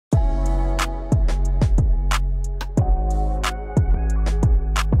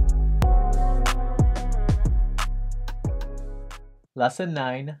Lesson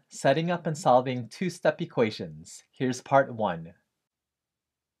 9, Setting Up and Solving Two-Step Equations. Here's part 1.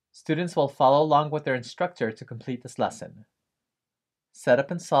 Students will follow along with their instructor to complete this lesson. Set up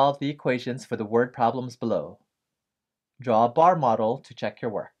and solve the equations for the word problems below. Draw a bar model to check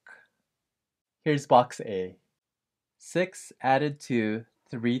your work. Here's box A. 6 added to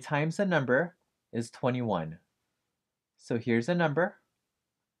 3 times a number is 21. So here's a number.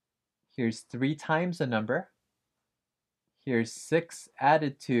 Here's 3 times a number. Here's 6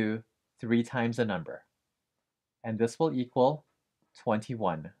 added to 3 times a number. And this will equal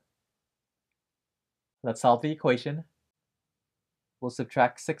 21. Let's solve the equation. We'll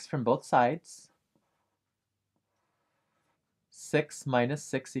subtract 6 from both sides. 6 minus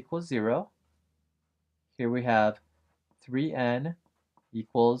 6 equals 0. Here we have 3n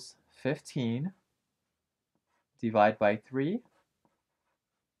equals 15. Divide by 3.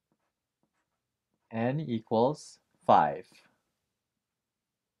 N equals 5.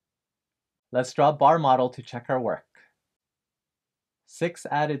 Let's draw a bar model to check our work. 6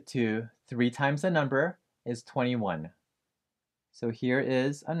 added to 3 times a number is 21. So here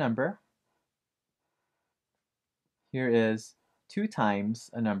is a number. Here is 2 times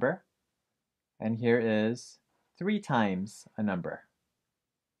a number. And here is 3 times a number.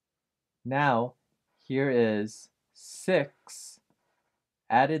 Now, here is 6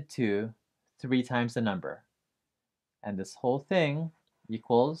 added to 3 times the number. And this whole thing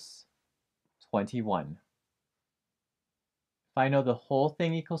equals 21. If I know the whole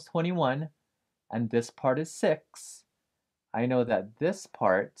thing equals 21, and this part is 6, I know that this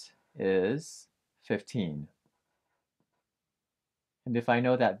part is 15. And if I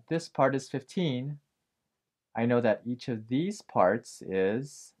know that this part is 15, I know that each of these parts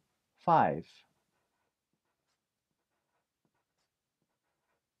is 5.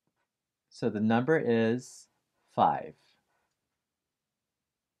 So the number is 5.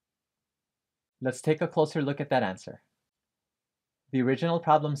 Let's take a closer look at that answer. The original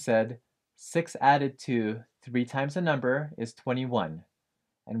problem said 6 added to 3 times a number is 21,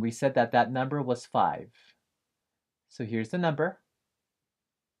 and we said that that number was 5. So here's the number.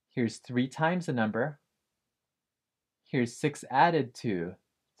 Here's 3 times the number. Here's 6 added to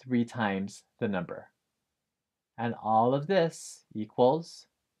 3 times the number. And all of this equals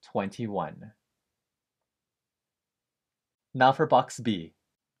 21. Now for box B.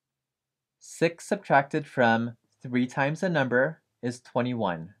 6 subtracted from 3 times a number is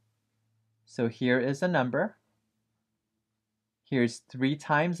 21. So here is a number. Here's 3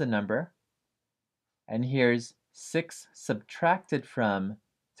 times a number. And here's 6 subtracted from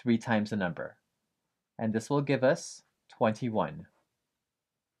 3 times a number. And this will give us 21.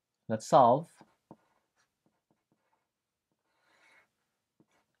 Let's solve.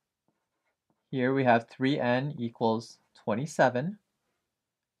 Here we have 3n equals 27.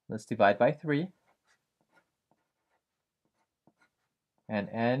 Let's divide by 3. And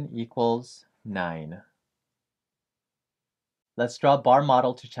n equals 9. Let's draw a bar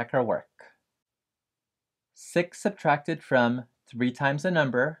model to check our work. 6 subtracted from 3 times a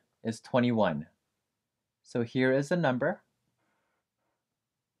number is 21. So here is a number.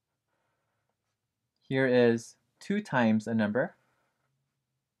 Here is 2 times a number.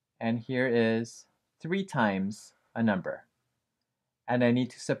 And here is 3 times a number. And I need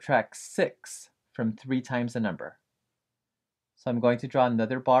to subtract 6 from 3 times a number. So I'm going to draw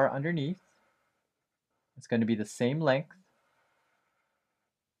another bar underneath. It's going to be the same length.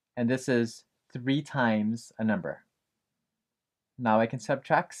 And this is 3 times a number. Now I can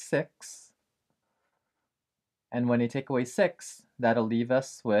subtract 6. And when I take away 6, that'll leave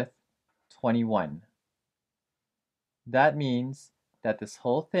us with 21. That means that this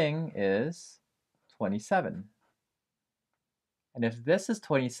whole thing is 27. And if this is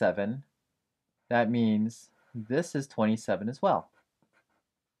 27, that means this is 27 as well.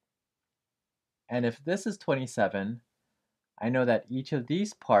 And if this is 27, I know that each of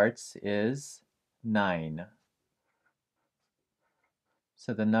these parts is 9.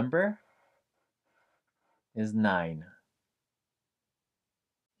 So the number is 9.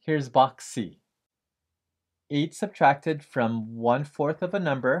 Here's box C. 8 subtracted from 1/4 of a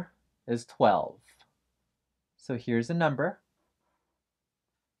number is 12. So here's a number.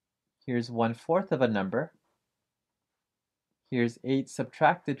 Here's 1/4 of a number. Here's 8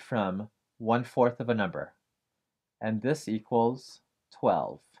 subtracted from 1/4 of a number. And this equals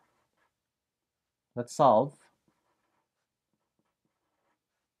 12. Let's solve.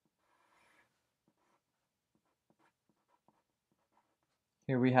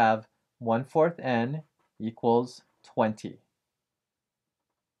 Here we have 1/4 n equals 20.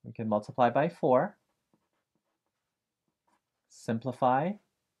 We can multiply by 4. Simplify.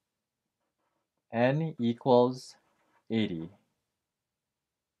 N equals 80.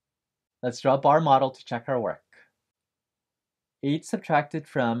 Let's draw a bar model to check our work. 8 subtracted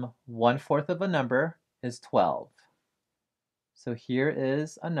from 1/4 of a number is 12. So here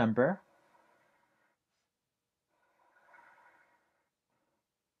is a number.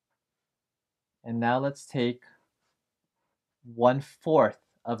 And now let's take 1/4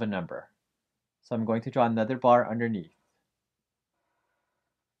 of a number. So I'm going to draw another bar underneath.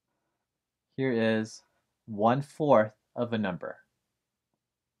 Here is 1/4 of a number.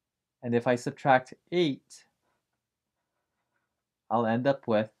 And if I subtract 8, I'll end up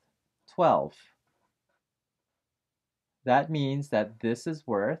with 12. That means that this is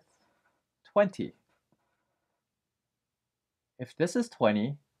worth 20. If this is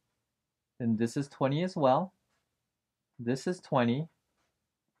 20, then this is 20 as well. This is 20.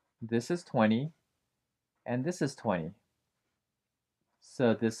 This is 20. And this is 20.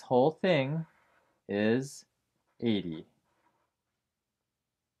 So this whole thing is 80.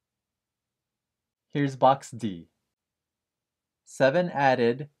 Here's box D. 7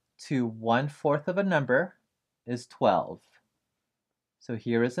 added to 1/4 of a number is 12. So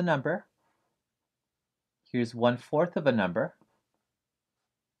here is a number. Here's 1/4 of a number.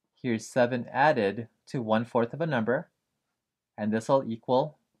 Here's 7 added to 1/4 of a number, and this will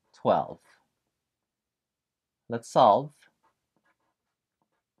equal 12. Let's solve.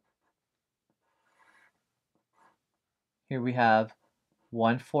 Here we have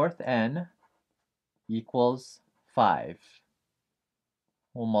 1/4 n equals 5.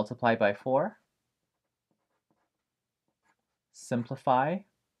 We'll multiply by 4. Simplify,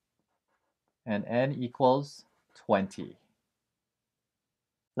 and n equals 20.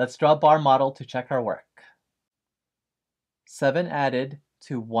 Let's draw a bar model to check our work. 7 added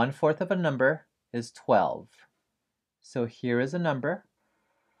to 1/4 of a number is 12. So here is a number.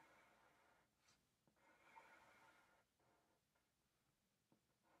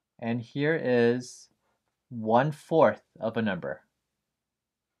 And here is 1/4 of a number.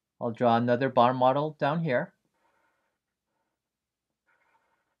 I'll draw another bar model down here.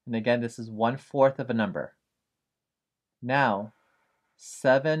 And again, this is 1/4 of a number. Now,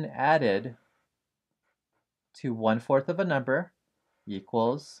 7 added to 1/4 of a number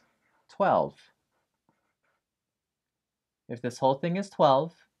equals 12. If this whole thing is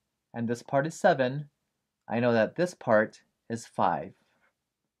 12 and this part is 7, I know that this part is 5.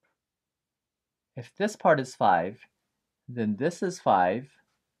 If this part is 5, then this is 5,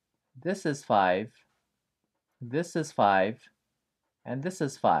 this is 5, this is 5, and this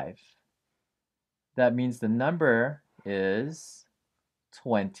is 5. That means the number is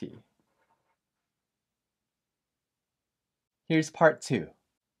 20. Here's part 2.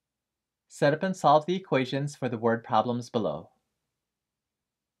 Set up and solve the equations for the word problems below.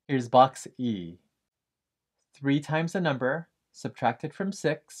 Here's box E. 3 times a number subtracted from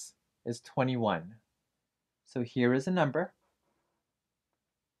 6 is 21. So here is a number.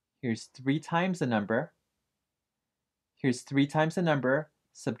 Here's 3 times a number. Here's 3 times a number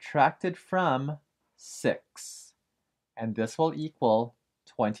subtracted from 6. And this will equal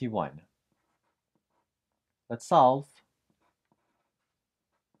 21. Let's solve.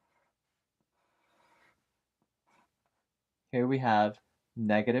 Here we have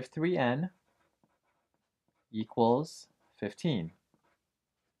negative 3n equals 15.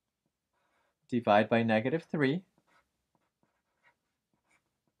 Divide by negative 3.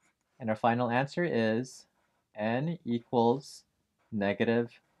 And our final answer is n equals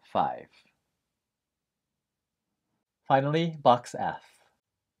negative 5. Finally, box F.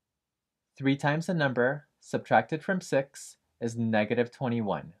 3 times a number subtracted from 6 is negative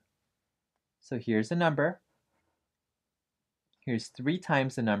 21. So here's a number. Here's 3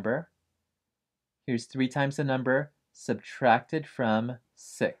 times the number. Here's 3 times the number subtracted from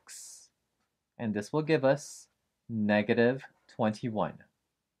 6. And this will give us negative 21.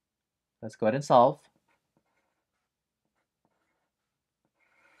 Let's go ahead and solve.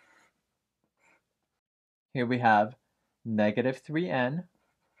 Here we have negative 3n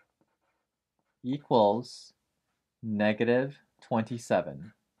equals negative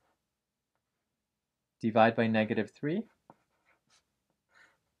 27. Divide by negative 3.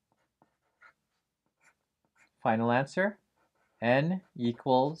 Final answer, n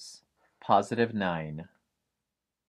equals positive 9.